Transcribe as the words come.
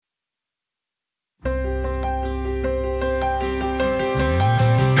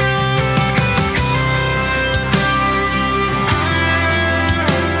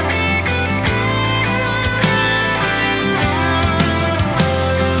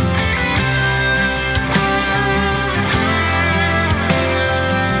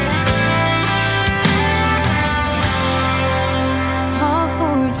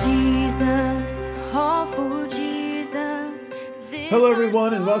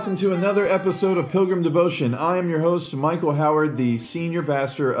welcome to another episode of Pilgrim Devotion. I am your host, Michael Howard, the senior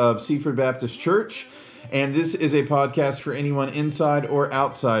pastor of Seaford Baptist Church, and this is a podcast for anyone inside or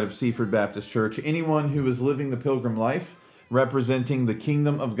outside of Seaford Baptist Church, anyone who is living the pilgrim life, representing the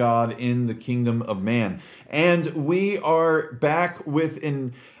kingdom of God in the kingdom of man. And we are back with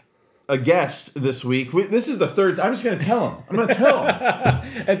a guest this week. This is the third. I'm just going to tell him. I'm going to tell him.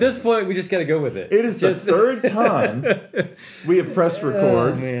 At this point, we just got to go with it. It is the third time we have pressed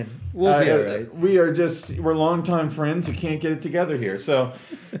record. Oh, man. We'll be all right. We're longtime friends who can't get it together here. So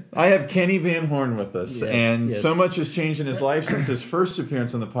I have Kenny Van Horn with us. So much has changed in his life since his first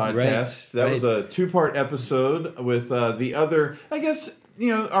appearance on the podcast. That was a 2-part episode with the other, I guess,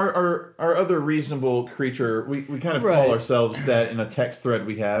 our other reasonable creature. We kind of call ourselves that in a text thread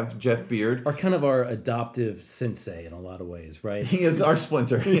we have, Jeff Beard. Our adoptive sensei in a lot of ways, right? He is our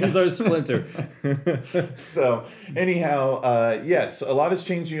splinter. He is our splinter. So, anyhow, yes, a lot has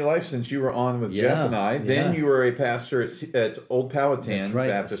changed in your life since you were on with Jeff and I. Then you were a pastor at Old Powhatan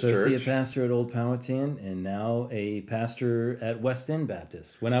Baptist Church. Associate pastor at Old Powhatan, and now a pastor at West End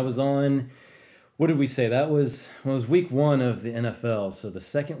Baptist. When I was on... What did we say? That was week 1 of the NFL, so the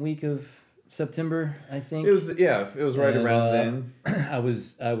second week of September, I think. It was right around then. I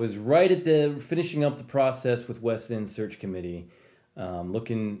was right at the finishing up the process with West End Search Committee,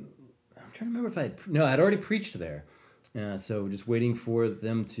 looking. I'm trying to remember if I'd already preached there, so just waiting for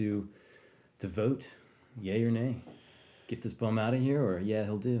them to vote, yay or nay, get this bum out of here, or yeah,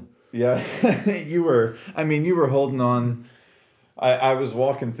 he'll do. Yeah, you were holding on. I was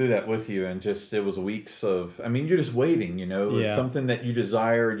walking through that with you, and it was weeks of, you're just waiting, It's something that you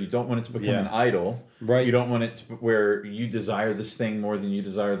desire, and you don't want it to become an idol. Right. You don't want it to where you desire this thing more than you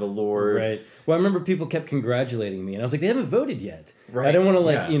desire the Lord. Right. Well, I remember people kept congratulating me, and I was like, they haven't voted yet. Right. I don't want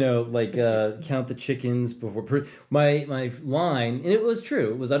to, count the chickens before. My line, and it was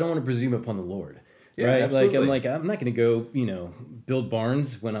true, was I don't want to presume upon the Lord. Yeah, right? absolutely. I'm not going to go, build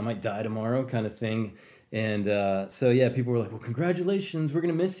barns when I might die tomorrow kind of thing. And people were like, well, congratulations, we're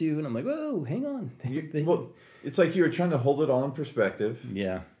going to miss you. And I'm like, whoa, hang on. It's like you were trying to hold it all in perspective.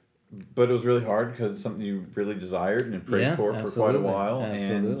 Yeah. But it was really hard because it's something you really desired and prayed for quite a while.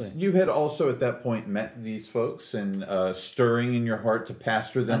 Absolutely. And you had also at that point met these folks, and stirring in your heart to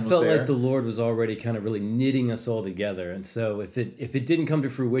pastor them I felt like the Lord was already kind of really knitting us all together. And so if it didn't come to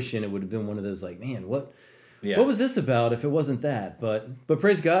fruition, it would have been one of those like, man, what was this about if it wasn't that? But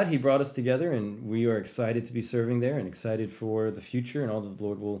praise God, He brought us together, and we are excited to be serving there and excited for the future and all that the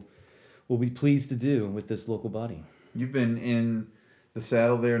Lord will be pleased to do with this local body. You've been in the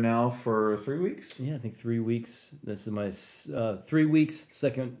saddle there now for 3 weeks? Yeah, I think 3 weeks. This is my 3 weeks,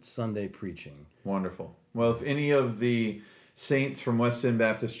 second Sunday preaching. Wonderful. Well, if any of the saints from West End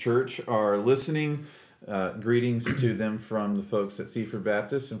Baptist Church are listening, greetings to them from the folks at Seaford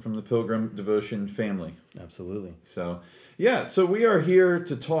Baptist and from the Pilgrim Devotion family. Absolutely. So we are here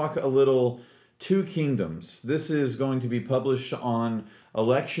to talk a little Two Kingdoms. This is going to be published on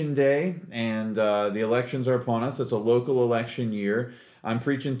Election Day, and the elections are upon us. It's a local election year. I'm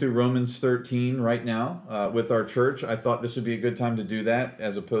preaching through Romans 13 right now with our church. I thought this would be a good time to do that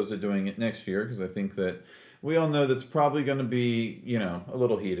as opposed to doing it next year, because I think that we all know that's probably going to be, a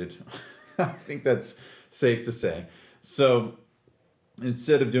little heated. I think that's safe to say. So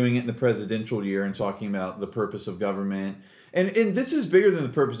instead of doing it in the presidential year and talking about the purpose of government, and this is bigger than the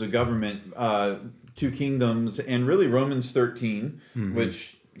purpose of government, Two Kingdoms, and really Romans 13,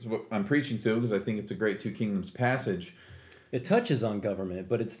 which is what I'm preaching through because I think it's a great Two Kingdoms passage. It touches on government,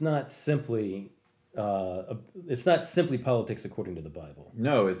 but it's not simply politics according to the Bible.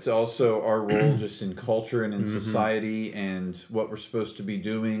 No, it's also our role just in culture and in society, and what we're supposed to be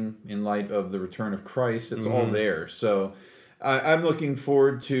doing in light of the return of Christ. It's all there. So I'm looking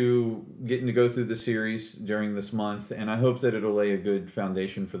forward to getting to go through the series during this month, and I hope that it'll lay a good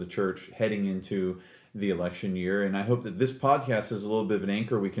foundation for the church heading into the election year. And I hope that this podcast is a little bit of an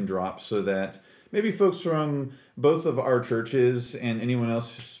anchor we can drop so that maybe folks from both of our churches and anyone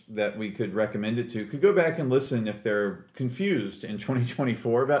else that we could recommend it to could go back and listen if they're confused in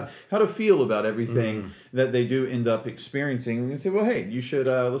 2024 about how to feel about everything that they do end up experiencing. We can say, well, hey, you should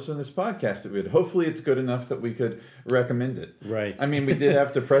listen to this podcast that we had. Hopefully it's good enough that we could recommend it. Right. We did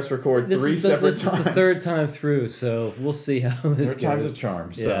have to press record three separate times. This is the third time through, so we'll see how this goes. Time's a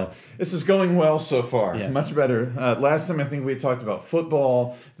charm. So this is going well so far. Yeah. Much better. Last time I think we talked about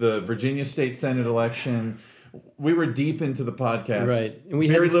football, the Virginia State Senate election. We were deep into the podcast. Right. And we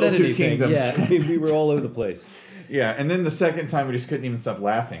Very hadn't little said Two anything. Kingdoms. Yeah, we were all over the place. Yeah, and then the second time we just couldn't even stop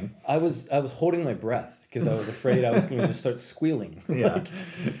laughing. I was holding my breath because I was afraid I was going to just start squealing. Yeah.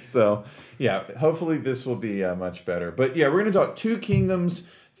 So, hopefully this will be much better. But yeah, we're going to talk Two Kingdoms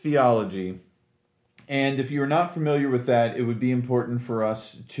theology. And if you're not familiar with that, it would be important for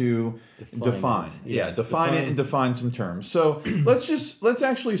us to define it and define some terms. So let's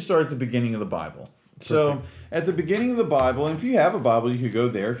actually start at the beginning of the Bible. Perfect. So at the beginning of the Bible, and if you have a Bible, you could go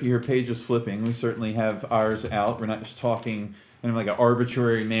there. If you hear pages flipping, we certainly have ours out. We're not just talking in like an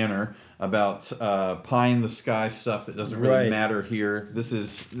arbitrary manner about pie in the sky stuff that doesn't really matter here. This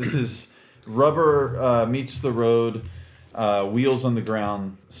is rubber meets the road, wheels on the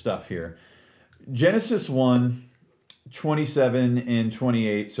ground stuff here. Genesis 1, 27 and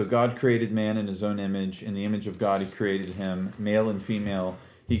 28. So God created man in his own image. In the image of God he created him. Male and female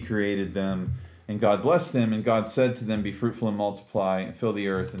he created them. And God blessed them, and God said to them, be fruitful and multiply, and fill the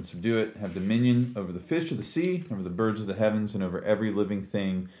earth and subdue it. Have dominion over the fish of the sea, over the birds of the heavens, and over every living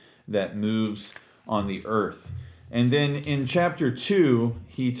thing that moves on the earth. And then in chapter 2,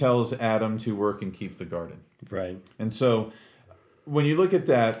 he tells Adam to work and keep the garden. Right. And so when you look at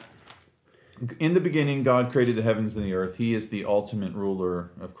that, in the beginning, God created the heavens and the earth. He is the ultimate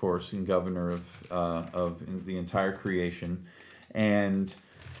ruler, of course, and governor of the entire creation. And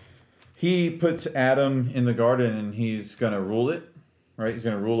he puts Adam in the garden, and he's going to rule it, right? He's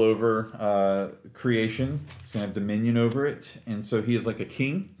going to rule over creation. He's going to have dominion over it. And so he is like a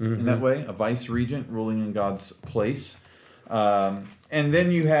king in that way, a vice regent ruling in God's place. And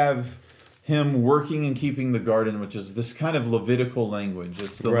then you have him working and keeping the garden, which is this kind of Levitical language.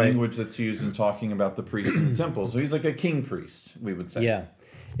 It's the language that's used in talking about the priest in the temple. So he's like a king priest, we would say. Yeah.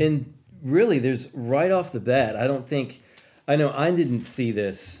 And really, there's right off the bat, I know I didn't see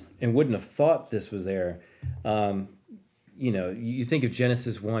this and wouldn't have thought this was there. You think of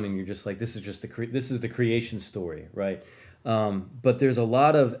Genesis 1 and you're just like, this is the creation story, right? But there's a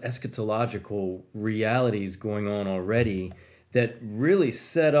lot of eschatological realities going on already that really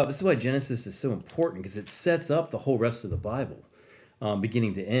set up. This is why Genesis is so important, because it sets up the whole rest of the Bible,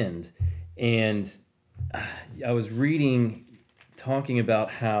 beginning to end. And I was reading, talking about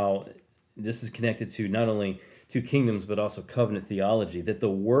how this is connected to not only two kingdoms, but also covenant theology, that the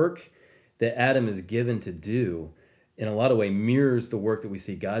work that Adam is given to do in a lot of ways mirrors the work that we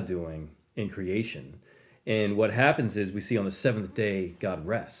see God doing in creation. And what happens is we see on the seventh day, God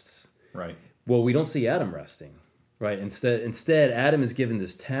rests. Right. Well, we don't see Adam resting. Right. Instead, Adam is given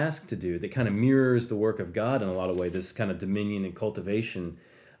this task to do that kind of mirrors the work of God in a lot of ways, this kind of dominion and cultivation.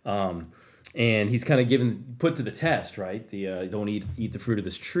 And he's kind of put to the test, right? Don't eat the fruit of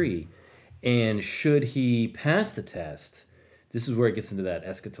this tree. And should he pass the test, this is where it gets into that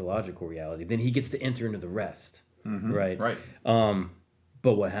eschatological reality. Then he gets to enter into the rest, right? Right.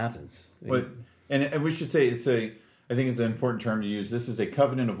 But what happens? And we should say I think it's an important term to use. This is a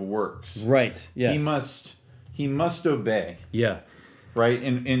covenant of works. Right. Yes. He must obey. Yeah. Right?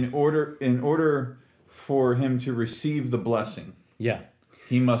 In order for him to receive the blessing. Yeah.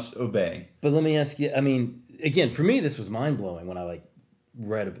 He must obey. But let me ask you, I mean, again, for me this was mind-blowing when I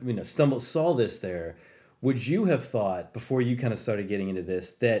saw this there. Would you have thought, before you kind of started getting into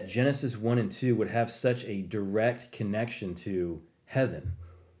this, that Genesis 1 and 2 would have such a direct connection to heaven?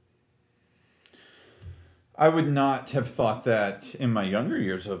 I would not have thought that in my younger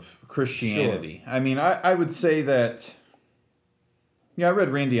years of Christianity. Sure. I mean, I would say that, I read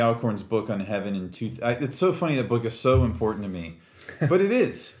Randy Alcorn's book on heaven in it's so funny, that book is so important to me. But it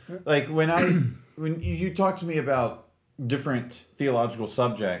is. Like, when you talk to me about different theological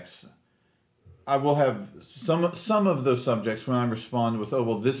subjects, I will have some of those subjects when I respond with, oh,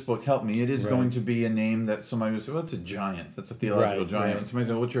 well, this book helped me. It is going to be a name that somebody will say, well, that's a giant. That's a theological giant. Right. And somebody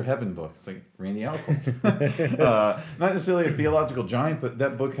says, what's your heaven book? It's like Randy Alcorn. Not necessarily a theological giant, but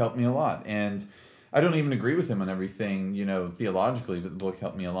that book helped me a lot. And I don't even agree with him on everything, theologically, but the book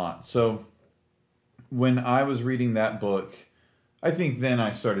helped me a lot. So when I was reading that book, I think then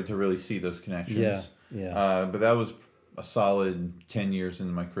I started to really see those connections. Yeah. But that was a solid 10 years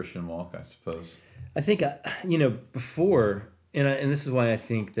into my Christian walk, I suppose. I think, before, and this is why I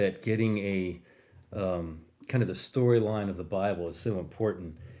think that getting a kind of the storyline of the Bible is so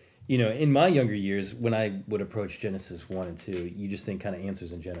important. In my younger years, when I would approach Genesis 1 and 2, you just think kind of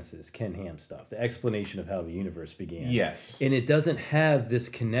answers in Genesis, Ken Ham stuff, the explanation of how the universe began. Yes. And it doesn't have this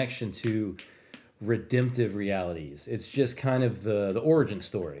connection to redemptive realities. It's just kind of the origin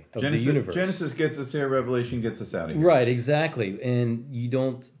story of the universe. Genesis gets us here, Revelation gets us out of here. Right, exactly. And you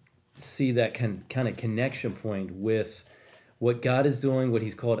don't see that kind of connection point with what God is doing, what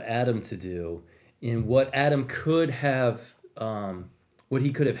he's called Adam to do, and what Adam could have, what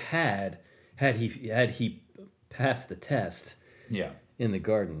he could have had he passed the test. Yeah. In the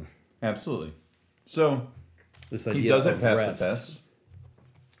garden. Absolutely. So he doesn't pass the test,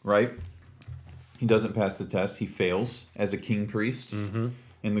 right? He doesn't pass the test. He fails as a king priest.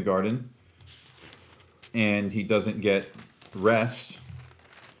 in the garden, and he doesn't get rest,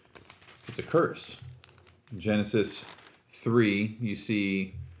 it's a curse. In Genesis 3, you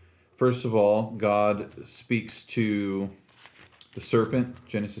see, first of all, God speaks to the serpent,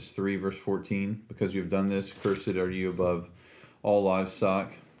 Genesis 3, verse 14, because you have done this, cursed are you above all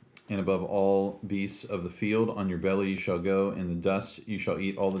livestock, and above all beasts of the field. On your belly you shall go, in the dust you shall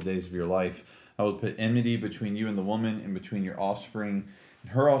eat all the days of your life. I will put enmity between you and the woman, and between your offspring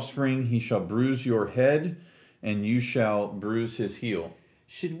and her offspring. He shall bruise your head, and you shall bruise his heel.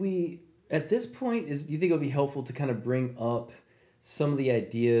 Should we, at this point, do you think it would be helpful to kind of bring up some of the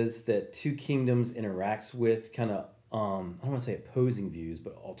ideas that Two Kingdoms interacts with, kind of, I don't want to say opposing views,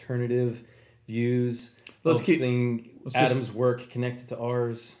 but alternative views? Let's Adam's work connected to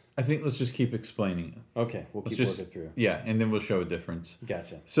ours. I think let's just keep explaining it. Okay, we'll keep working through. Yeah, and then we'll show a difference.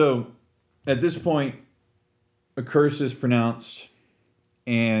 Gotcha. So, at this point, a curse is pronounced,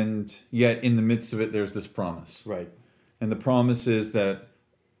 and yet in the midst of it, there's this promise. Right. And the promise is that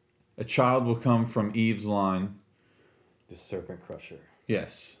a child will come from Eve's line. The serpent crusher.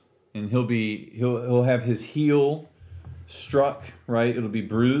 Yes. And he'll have his heel struck, right? It'll be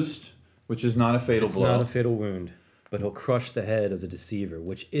bruised, which is not a fatal blow. It's not a fatal wound, but he'll crush the head of the deceiver,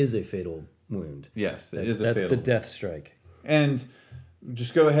 which is a fatal wound. Yes, that's the death strike. And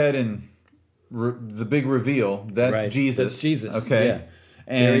just go ahead and the big reveal, that's right. Jesus. That's Jesus. Okay. Yeah.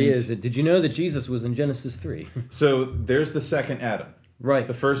 And there he is. Did you know that Jesus was in Genesis 3? So there's the second Adam. Right.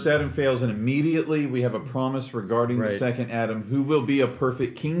 The first Adam fails, and immediately we have a promise regarding the second Adam, who will be a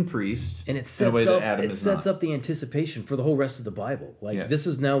perfect king priest. And it sets up the anticipation for the whole rest of the Bible. Like this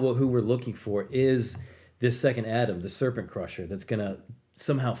is now who we're looking for is this second Adam, the serpent crusher, that's going to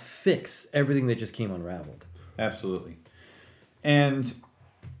somehow fix everything that just came unraveled. Absolutely. And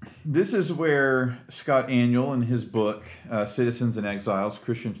this is where Scott Aniol, in his book, Citizens and Exiles,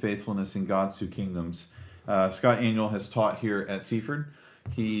 Christian Faithfulness in God's Two Kingdoms, Scott Aniol has taught here at Seaford.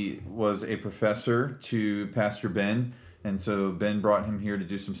 He was a professor to Pastor Ben, and so Ben brought him here to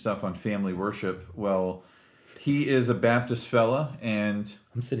do some stuff on family worship. Well, he is a Baptist fella, and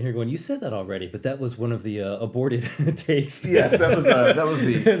I'm sitting here going, "You said that already," but that was one of the aborted takes. Yes, that was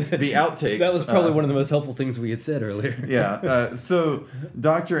the outtakes. That was probably one of the most helpful things we had said earlier. Yeah. So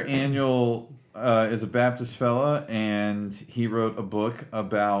Dr. Aniol is a Baptist fella, and he wrote a book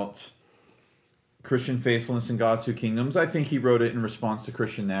about Christian faithfulness in God's Two Kingdoms. I think he wrote it in response to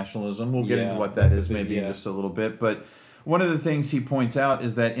Christian nationalism. We'll get into what that is maybe in just a little bit. But one of the things he points out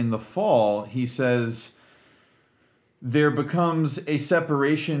is that in the fall, he says there becomes a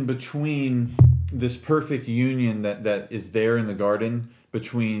separation between this perfect union that is there in the garden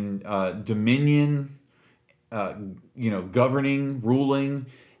between dominion, governing, ruling,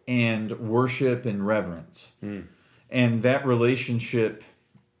 and worship and reverence. And that relationship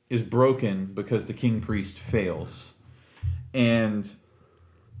is broken because the king priest fails. And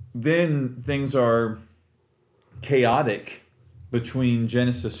then things are chaotic between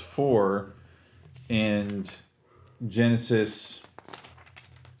Genesis 4 and Genesis.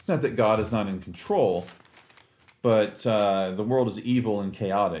 It's not that God is not in control, but the world is evil and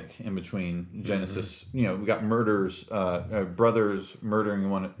chaotic in between Genesis. We got murders, brothers murdering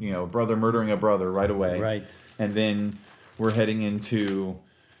brother murdering a brother right away. Right. And then we're heading into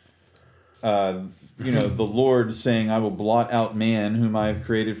the Lord saying, "I will blot out man, whom I have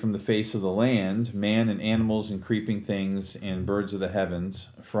created from the face of the land, man and animals and creeping things and birds of the heavens,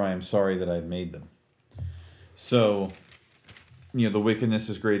 for I am sorry that I have made them." So, the wickedness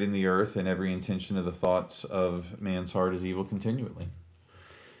is great in the earth, and every intention of the thoughts of man's heart is evil continually.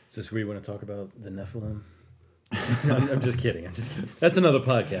 Is this where you want to talk about the Nephilim? I'm just kidding. That's another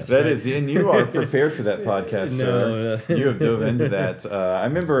podcast. That is, and you are prepared for that podcast, sir. No. You have dove into that. I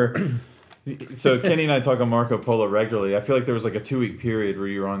remember. So Kenny and I talk on Marco Polo regularly. I feel like there was like a 2-week period where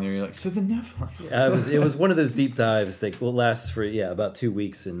you were on there. You're like, so the Nephilim. Yeah, it was one of those deep dives that lasts for about 2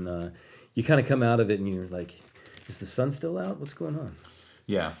 weeks, and you kind of come out of it and you're like, is the sun still out? What's going on?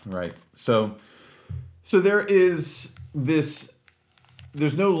 Yeah, right. So there is this.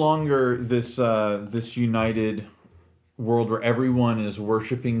 There's no longer this united world where everyone is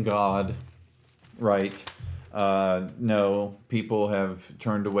worshiping God, right? No, people have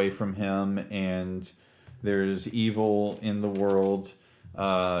turned away from Him, and there's evil in the world,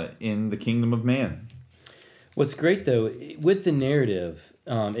 in the kingdom of man. What's great, though, with the narrative,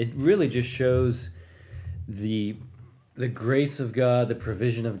 it really just shows the grace of God, the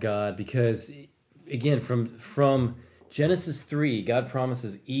provision of God, because, again, from Genesis 3, God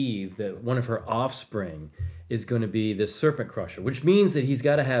promises Eve that one of her offspring is going to be the serpent crusher, which means that he's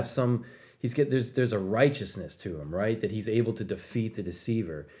got to have some there's a righteousness to him, right? That he's able to defeat the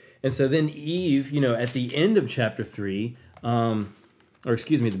deceiver. And so then Eve, at the end of chapter 3,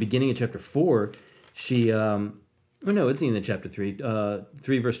 the beginning of chapter 4, she, it's the end of chapter 3,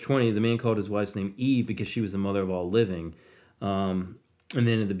 3 verse 20, the man called his wife's name Eve because she was the mother of all living. And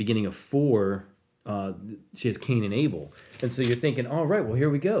then at the beginning of 4, she has Cain and Abel. And so you're thinking, all right, well, here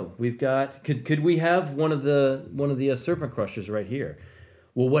we go. We've got, could we have one of the serpent crushers right here?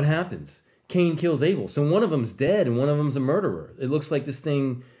 Well, what happens? Cain kills Abel. So one of them's dead and one of them's a murderer. It looks like this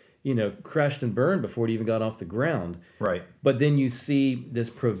thing, crashed and burned before it even got off the ground. Right. But then you see this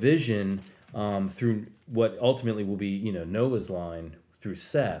provision through what ultimately will be, Noah's line through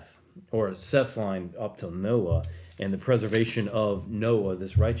Seth, or Seth's line up till Noah, and the preservation of Noah,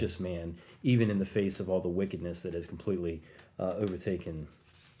 this righteous man, even in the face of all the wickedness that has completely overtaken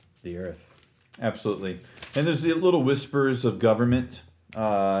the earth. Absolutely. And there's the little whispers of government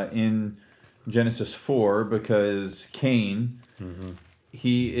in Genesis 4, because Cain,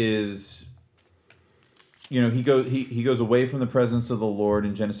 he is, he goes away from the presence of the Lord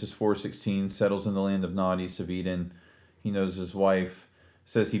in Genesis 4:16, settles in the land of Nod, east of Eden. He knows his wife,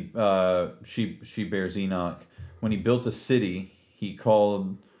 says she bears Enoch. When he built a city, he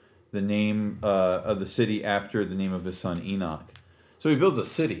called the name of the city after the name of his son Enoch. So he builds a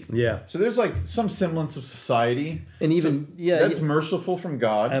city. Yeah. So there's like some semblance of society. And even, that's merciful from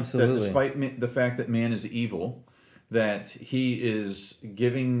God. Absolutely. That despite the fact that man is evil, that he is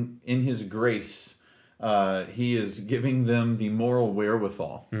giving, in his grace, he is giving them the moral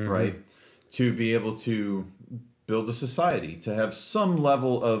wherewithal, right? To be able to build a society, to have some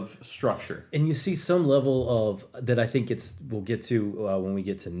level of structure. And you see some level of, that I think we'll get to when we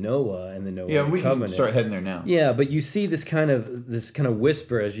get to Noah and the Noah covenant. Yeah, we can start heading there now. Yeah, but you see this kind of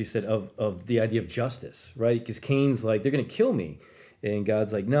whisper, as you said, of the idea of justice, right? Because Cain's like, they're going to kill me. And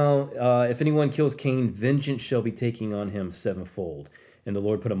God's like, no, if anyone kills Cain, vengeance shall be taken on him sevenfold. And the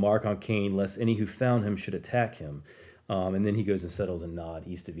Lord put a mark on Cain, lest any who found him should attack him. And then he goes and settles in Nod,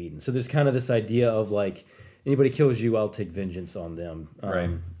 east of Eden. So there's kind of this idea of like, anybody kills you, I'll take vengeance on them. Right.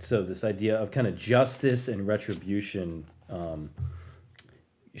 So this idea of kind of justice and retribution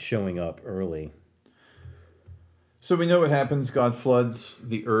showing up early. So we know what happens. God floods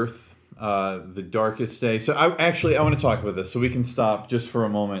the earth, the darkest day. So I want to talk about this, so we can stop just for a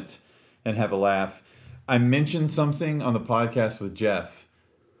moment and have a laugh. I mentioned something on the podcast with Jeff,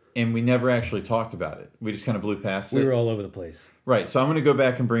 and we never actually talked about it. We just kind of blew past it. We were all over the place. Right. So I'm going to go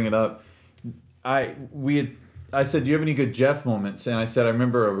back and bring it up. I said, do you have any good Jeff moments? And I said, I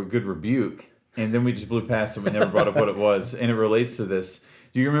remember a good rebuke. And then we just blew past it. We never brought up what it was. And it relates to this.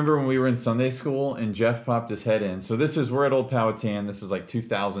 Do you remember when we were in Sunday school and Jeff popped his head in? So we're at Old Powhatan. This is like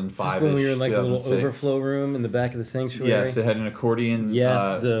 2005-ish, when we were in like a little overflow room in the back of the sanctuary. Yes, it had an accordion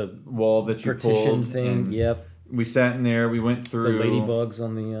the wall that you pulled. Thing. Yep. We sat in there. We went through the ladybugs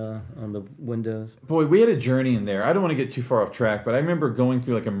on the windows. Boy, we had a journey in there. I don't want to get too far off track, but I remember going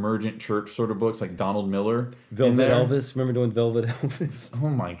through like emergent church sort of books, like Donald Miller. Velvet Elvis. Remember doing Velvet Elvis? Oh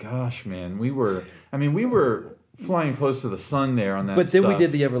my gosh, man! We were flying close to the sun there on that. But then we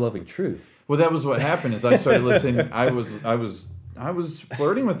did the Ever Loving Truth. Well, that was what happened. Is I started listening. I was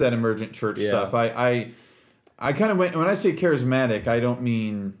flirting with that emergent church stuff. I kind of went. When I say charismatic, I don't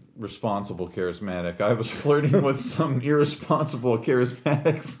mean responsible charismatic. I was flirting with some irresponsible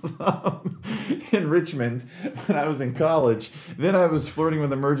charismatics in Richmond when I was in college. Then I was flirting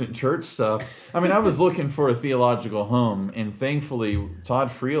with emergent church stuff. I mean, I was looking for a theological home, and thankfully Todd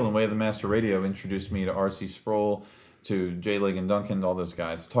Friel and Way of the Master Radio introduced me to R.C. Sproul, to J. Ligon Duncan, all those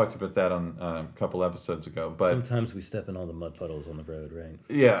guys. Talked about that on a couple episodes ago. But sometimes we step in all the mud puddles on the road, right?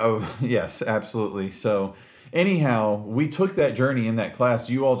 Yeah. Oh, yes, absolutely. So anyhow, we took that journey in that class.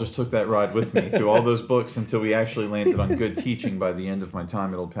 You all just took that ride with me through all those books until we actually landed on good teaching by the end of my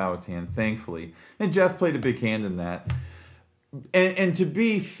time at Old Powhatan, thankfully. And Jeff played a big hand in that. And to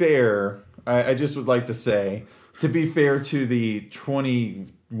be fair, I just would like to say, to be fair to the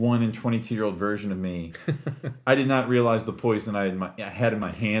 21 and 22-year-old version of me, I did not realize the poison I had in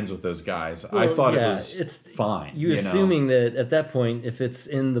my hands with those guys. Well, I thought it was fine. You're assuming that at that point, if it's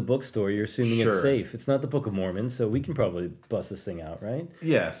in the bookstore, you're assuming it's safe. It's not the Book of Mormon, so we can probably bust this thing out, right?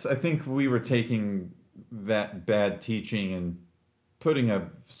 Yes, I think we were taking that bad teaching and putting a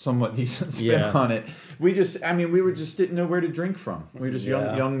somewhat decent spin on it. We just didn't know where to drink from. We were just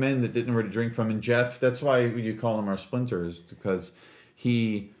young men that didn't know where to drink from. And Jeff, that's why you call him our splinters, because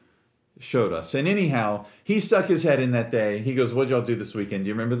he showed us. And anyhow, he stuck his head in that day. He goes, "What'd y'all do this weekend? Do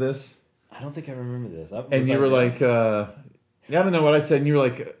you remember this?" I don't think I remember this. And you were like, I don't know what I said. And you were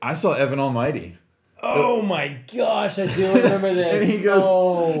like, "I saw Evan Almighty." Oh my gosh, I do remember this. And he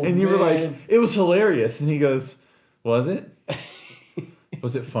goes, and you were like, it was hilarious. And he goes, was it?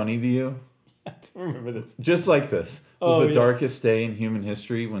 Was it funny to you? I don't remember this. Just like this. Was the darkest day in human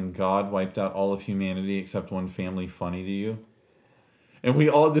history when God wiped out all of humanity except one family funny to you? And we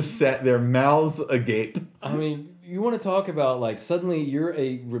all just sat there, mouths agape. I mean, you want to talk about, like, suddenly you're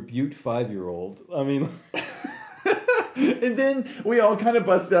a rebuked 5-year-old. I mean... And then we all kind of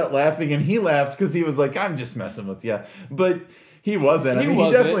busted out laughing, and he laughed because he was like, I'm just messing with you. But he wasn't. He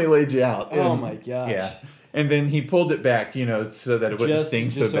definitely laid you out. Oh, my gosh. Yeah. And then he pulled it back, so that it wouldn't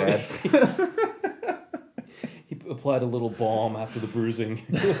sting so bad. He applied a little balm after the bruising.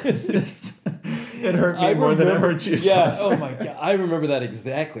 It hurt me more than it hurt you. Yeah, oh my God. I remember that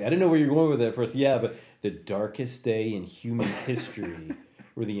exactly. I didn't know where you were going with that at first. Yeah, but the darkest day in human history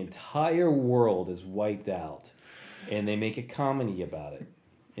where the entire world is wiped out and they make a comedy about it.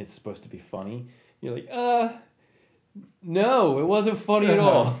 It's supposed to be funny. You're like, no, it wasn't funny at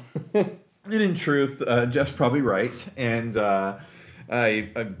all. And in truth, Jeff's probably right. And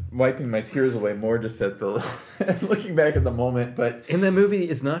I'm wiping my tears away more just at the looking back at the moment. But and that movie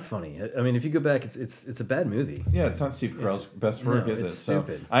is not funny. I mean, if you go back, it's a bad movie. Yeah, it's not Steve Carell's best work, is it? It's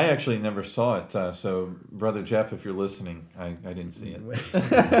stupid. So I actually never saw it. So, Brother Jeff, if you're listening, I didn't see it.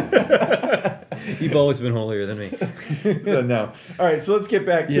 You've always been holier than me. So no. All right, so let's get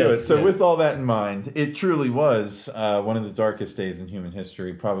back to it. So with all that in mind, it truly was one of the darkest days in human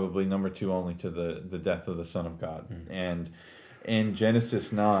history, probably number 2 only to the death of the Son of God. Mm-hmm. And in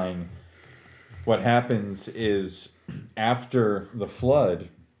Genesis 9, what happens is after the flood,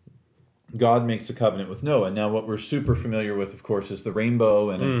 God makes a covenant with Noah. Now, what we're super familiar with, of course, is the rainbow,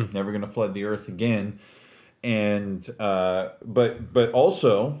 and it's never going to flood the earth again. And but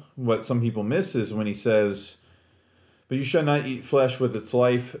also, what some people miss is when he says, "But you shall not eat flesh with its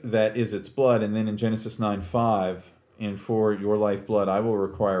life, that is its blood." And then in Genesis 9:5, "And for your lifeblood I will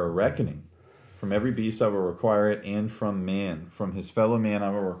require a reckoning. From every beast I will require it, and from man. From his fellow man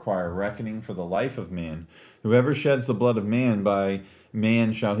I will require a reckoning for the life of man. Whoever sheds the blood of man, by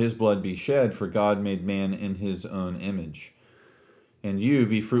man shall his blood be shed, for God made man in his own image. And you,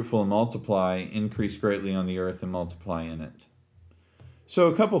 be fruitful and multiply, increase greatly on the earth and multiply in it." So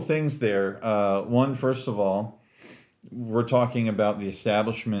a couple things there. One, first of all, we're talking about the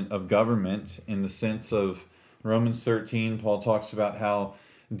establishment of government in the sense of Romans 13. Paul talks about how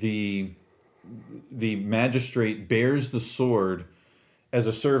the magistrate bears the sword as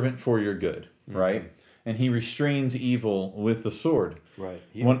a servant for your good, right? And he restrains evil with the sword. Right.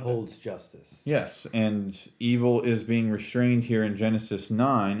 He upholds justice. Yes, and evil is being restrained here in Genesis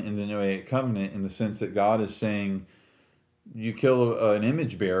 9 in the Noahic covenant in the sense that God is saying, you kill an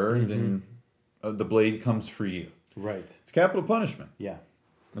image bearer, then the blade comes for you. Right. It's capital punishment. Yeah.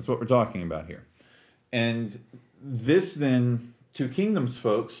 That's what we're talking about here. And this then, Two Kingdoms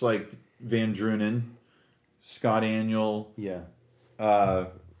folks like Van Drunen, Scott Aniol,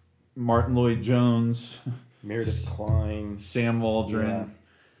 Martin Lloyd-Jones, Meredith Kline, Sam Waldron,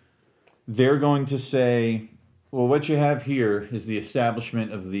 they're going to say, well, what you have here is the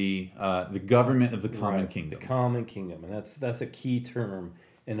establishment of the government of the common kingdom. The common kingdom, and that's a key term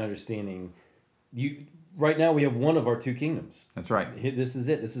in understanding. Right now we have one of our two kingdoms. That's right. This is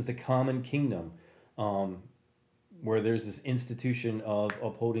it. This is the common kingdom, where there's this institution of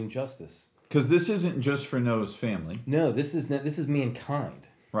upholding justice. Because this isn't just for Noah's family. No, this is mankind.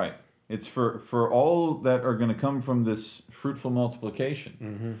 Right. It's for all that are going to come from this fruitful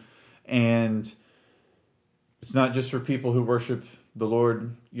multiplication. And it's not just for people who worship the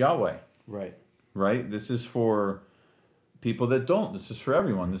Lord Yahweh. Right. Right? This is for people that don't. This is for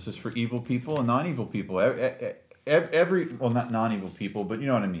everyone. This is for evil people and non-evil people. Not non-evil people, but you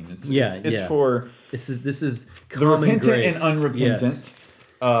know what I mean. It's for this is the repentant grace. And unrepentant.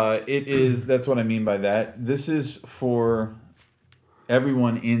 Yes. That's what I mean by that. This is for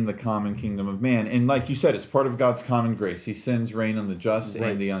everyone in the common kingdom of man. And like you said, it's part of God's common grace. He sends rain on the just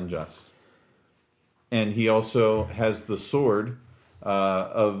and the unjust. And he also has the sword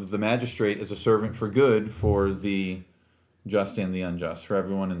of the magistrate as a servant for good for the just and the unjust, for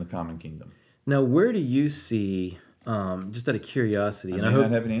everyone in the common kingdom. Now, where do you see, just out of curiosity, I may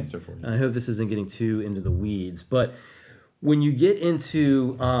not have an answer for you. I hope this isn't getting too into the weeds, but when you get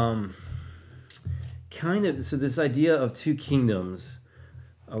into so this idea of two kingdoms,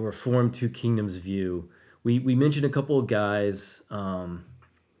 a reformed two kingdoms view, we mentioned a couple of guys, Van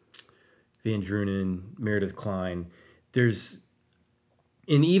Drunen, Meredith Kline.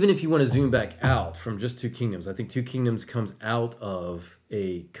 And even if you want to zoom back out from just two kingdoms, I think two kingdoms comes out of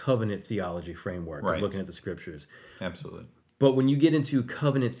a covenant theology framework of looking at the scriptures. Absolutely. But when you get into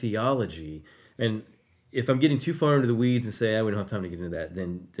covenant theology, And if I'm getting too far into the weeds and say, we don't have time to get into that,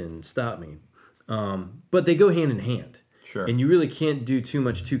 then stop me. But they go hand in hand. Sure. And you really can't do too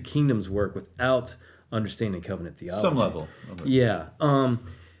much two kingdoms work without understanding covenant theology. Some level. Yeah. When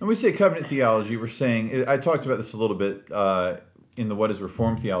we say covenant theology, we're saying, I talked about this a little bit in the What is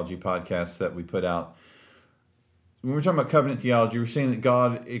Reformed Theology podcast that we put out. When we're talking about covenant theology, we're saying that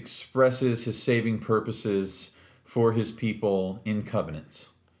God expresses his saving purposes for his people in covenants.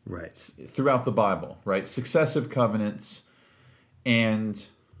 Right. Throughout the Bible, right? Successive covenants and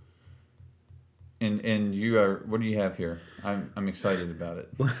you are, what do you have here? I'm excited about it.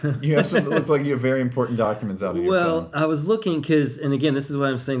 You have some, it looks like you have very important documents out of your phone. I was looking and again, this is why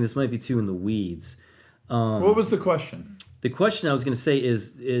I'm saying this might be too in the weeds. What was the question? The question I was going to say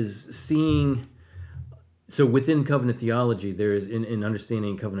is seeing, so within covenant theology, there is in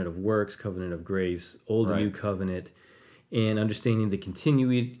understanding covenant of works, covenant of grace, old and new covenant, and understanding the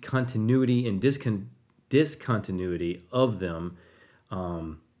continuity and discontinuity of them.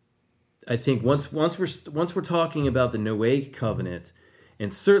 I think once we're talking about the Noahic covenant,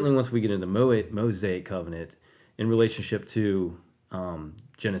 and certainly once we get into the Mosaic covenant in relationship to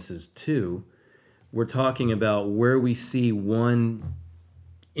Genesis 2, we're talking about where we see one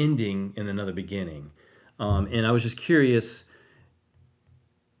ending and another beginning. And I was just curious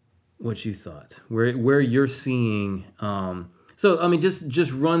what you thought, where you're seeing. So I mean,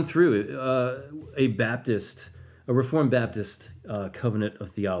 just run through a Reformed Baptist covenant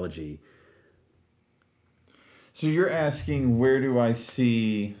of theology. So you're asking, where do I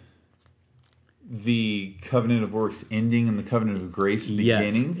see the covenant of works ending and the covenant of grace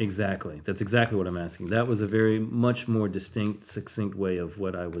beginning? Yes, exactly. That's exactly what I'm asking. That was a very much more distinct, succinct way of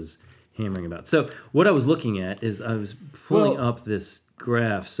what I was hammering about. So what I was looking at is I was pulling up this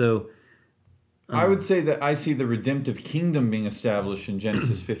graph. So I would say that I see the redemptive kingdom being established in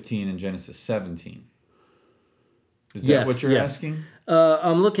Genesis 15 and Genesis 17. Is that what you're asking?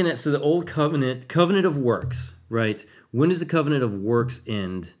 I'm looking at, so the old covenant of works, right? When does the covenant of works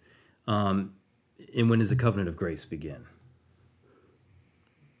end? And when does the covenant of grace begin?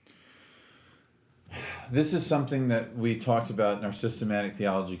 This is something that we talked about in our systematic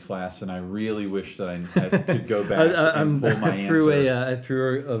theology class, and I really wish that I could go back and pull my answer. I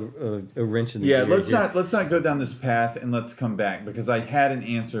threw a wrench in the gear. Let's not go down this path, and let's come back, because I had an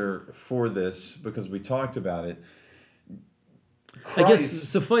answer for this because we talked about it. I guess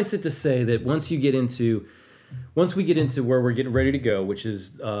suffice it to say that once we get into where we're getting ready to go, which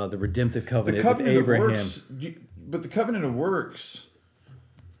is the redemptive covenant with Abraham. But the covenant of works,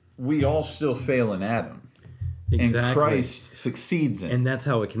 we all still fail in Adam. Exactly. And Christ succeeds in. And that's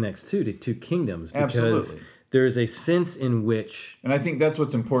how it connects to two kingdoms. Because Absolutely. There is a sense in which... And I think that's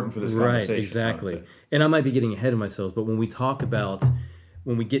what's important for this conversation. Right, exactly. And I might be getting ahead of myself, but when we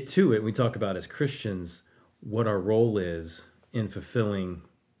get to it, we talk about as Christians what our role is in fulfilling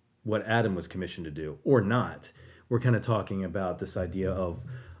what Adam was commissioned to do, or not. We're kind of talking about this idea of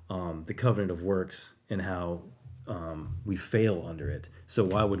the covenant of works and how we fail under it. So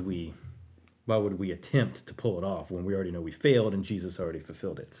why would we attempt to pull it off when we already know we failed and Jesus already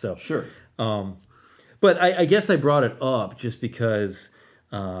fulfilled it? So sure. But I guess I brought it up just because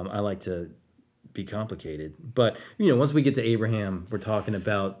I like to be complicated. But once we get to Abraham, we're talking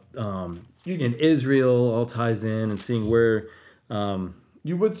about in Israel all ties in and seeing where.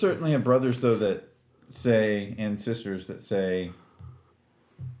 You would certainly have brothers, though, that say, and sisters that say,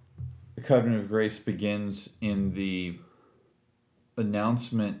 the covenant of grace begins in the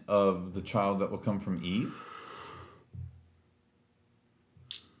announcement of the child that will come from Eve.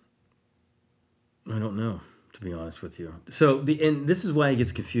 I don't know, to be honest with you. So, and this is why it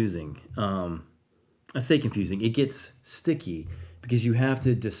gets confusing. I say confusing. It gets sticky because you have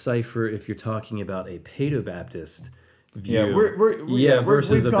to decipher if you're talking about a Paedo-Baptist view. We've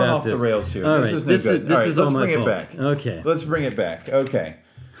gone off the rails here. This is no good. All right, let's bring it back. Okay. Let's bring it back. Okay.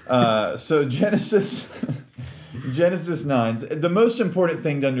 So Genesis 9. The most important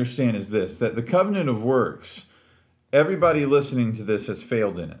thing to understand is this: that the covenant of works, everybody listening to this has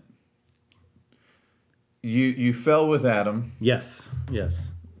failed in it. You fell with Adam. Yes.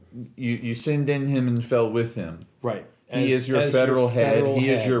 You sinned in him and fell with him. Right. He is your federal head. He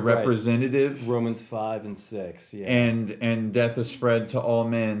is your representative. Right. Romans 5 and 6. Yeah. And death is spread to all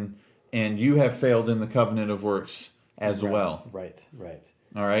men, and you have failed in the covenant of works as well. Right.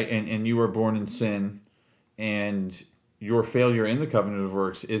 All right, and you were born in sin, and your failure in the covenant of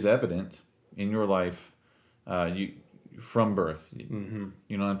works is evident in your life. From birth. Mm-hmm.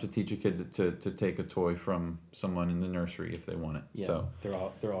 You don't have to teach a kid to take a toy from someone in the nursery if they want it. Yeah, so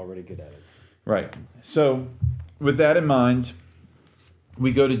they're already good at it. Right. So with that in mind,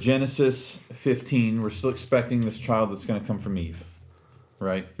 we go to Genesis 15. We're still expecting this child that's going to come from Eve,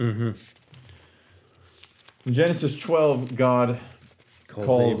 right? Mm-hmm. In Genesis 12, God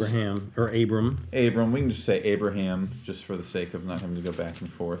calls Abraham, or Abram. Abram. We can just say Abraham, just for the sake of not having to go back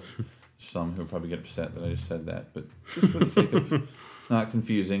and forth. Some who probably get upset that I just said that, but just for the sake of not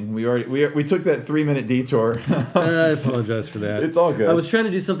confusing, we took that 3-minute detour. I apologize for that. It's all good. I was trying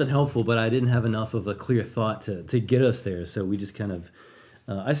to do something helpful, but I didn't have enough of a clear thought to get us there, so we just kind of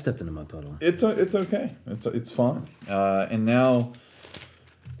I stepped into my puddle. It's okay. It's fine. And now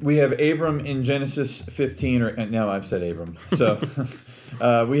we have Abram in Genesis 15, and now I've said Abram. So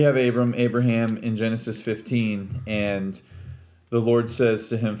we have Abraham in Genesis 15, and the Lord says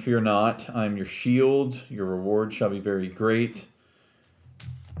to him, "Fear not, I am your shield. Your reward shall be very great."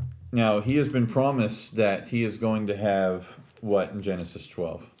 Now, he has been promised that he is going to have what in Genesis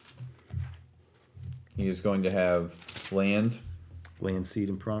 12? He is going to have land. Land, seed,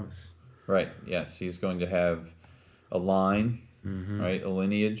 and promise. Right, yes. He's going to have a line, right, a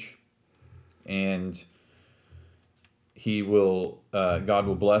lineage. And he will, God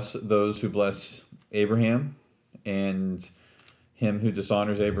will bless those who bless Abraham, and him who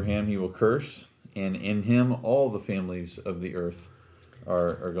dishonors Abraham he will curse, and in him all the families of the earth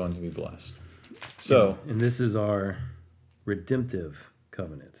are going to be blessed. So, and this is our redemptive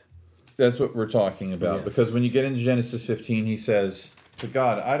covenant. That's what we're talking about. Yes. Because when you get into Genesis 15, he says, "But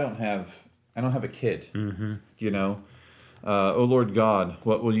God, I don't have a kid. Mm-hmm. You know, O Lord God,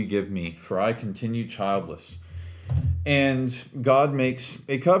 what will you give me? For I continue childless." And God makes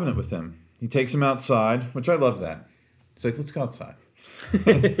a covenant with him. He takes him outside, which I love that. He's like, "Let's go outside."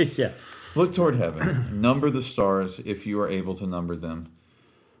 Yeah. Look toward heaven. Number the stars if you are able to number them.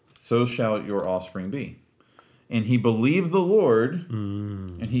 So shall your offspring be. And he believed the Lord,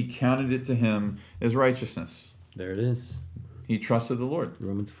 and he counted it to him as righteousness. There it is. He trusted the Lord.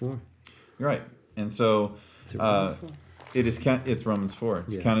 Romans 4. Right. And so it's Romans 4.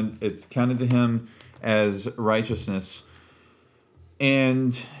 It's counted to him as righteousness.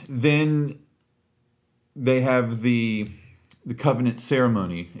 And then they have the covenant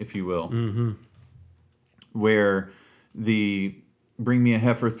ceremony, if you will, where bring me a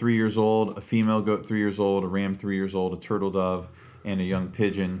heifer 3 years old, a female goat 3 years old, a ram 3 years old, a turtle dove, and a young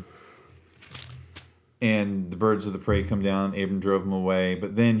pigeon. And the birds of the prey come down. Abram drove them away.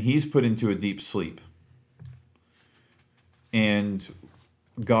 But then he's put into a deep sleep. And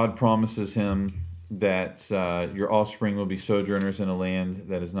God promises him that your offspring will be sojourners in a land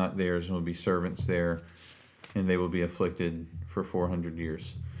that is not theirs and will be servants there, and they will be afflicted for 400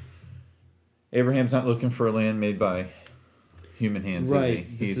 years. Abraham's not looking for a land made by human hands, right. is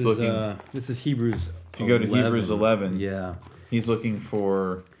he? He's looking. This is Hebrews 11. If you go to Hebrews 11, yeah, he's looking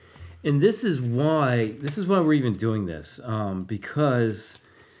for. And this is why we're even doing this, because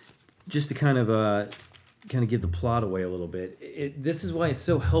just to kind of give the plot away a little bit. This is why it's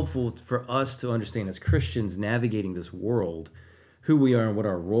so helpful for us to understand as Christians navigating this world, who we are and what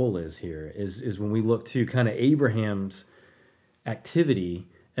our role is here. Is when we look to kind of Abraham's activity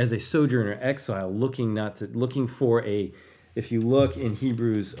as a sojourner exile, looking for a. If you look in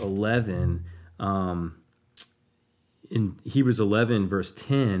Hebrews 11, verse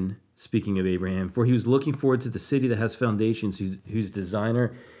 10, speaking of Abraham, for he was looking forward to the city that has foundations, whose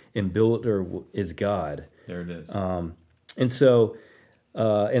designer and builder is God. There it is. And so,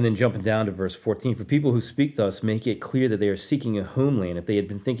 and then jumping down to verse 14, for people who speak thus make it clear that they are seeking a homeland. If they had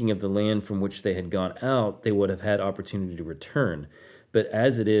been thinking of the land from which they had gone out, they would have had opportunity to return. But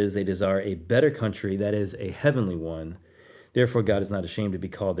as it is, they desire a better country, that is, a heavenly one. Therefore, God is not ashamed to be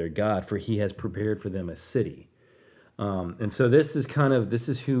called their God, for he has prepared for them a city. And so this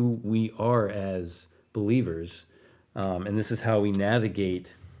is who we are as believers. And this is how we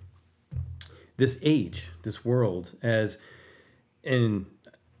navigate this age, this world, and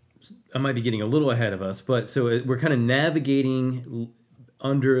I might be getting a little ahead of us, but so we're kind of navigating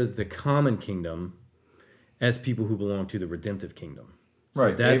under the common kingdom as people who belong to the redemptive kingdom. So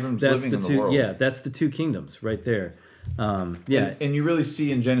right, that's living the in two. The world. Yeah, that's the two kingdoms right there. And you really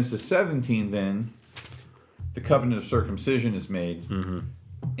see in Genesis 17 then the covenant of circumcision is made,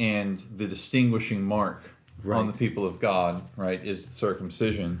 and the distinguishing mark on the people of God, right, is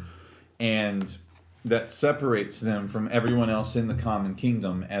circumcision, and that separates them from everyone else in the common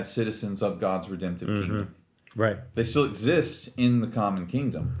kingdom as citizens of God's redemptive kingdom. Right. They still exist in the common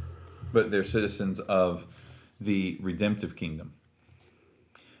kingdom, but they're citizens of the redemptive kingdom.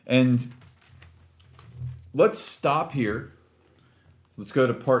 And let's stop here. Let's go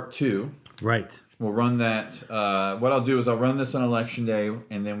to part 2. Right. We'll run that. What I'll do is I'll run this on Election Day,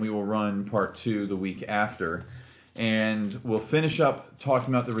 and then we will run part 2 the week after. and we'll finish up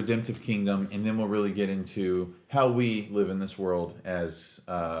talking about the redemptive kingdom, and then we'll really get into how we live in this world as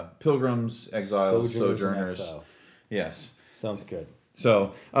pilgrims, exiles, sojourners. Yes. Sounds good.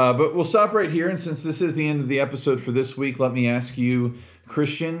 So, but we'll stop right here, and since this is the end of the episode for this week, let me ask you,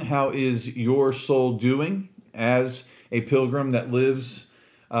 Christian, how is your soul doing as a pilgrim that lives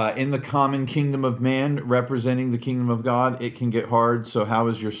in the common kingdom of man, representing the kingdom of God? It can get hard, so how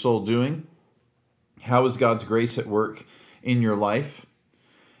is your soul doing? How is God's grace at work in your life?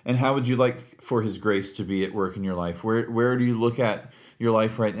 And how would you like for his grace to be at work in your life? Where do you look at your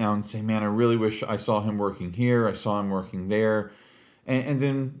life right now and say, man, I really wish I saw him working here, I saw him working there, and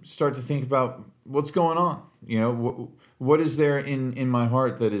then start to think about what's going on. You know, what is there in my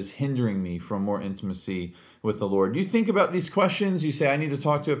heart that is hindering me from more intimacy with the Lord? Do you think about these questions? You say, I need to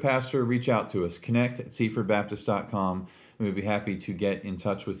talk to a pastor, reach out to us. connect@seafordbaptist.com. We'd be happy to get in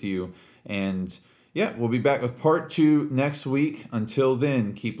touch with you. And yeah, we'll be back with part 2 next week. Until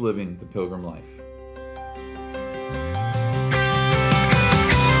then, keep living the pilgrim life.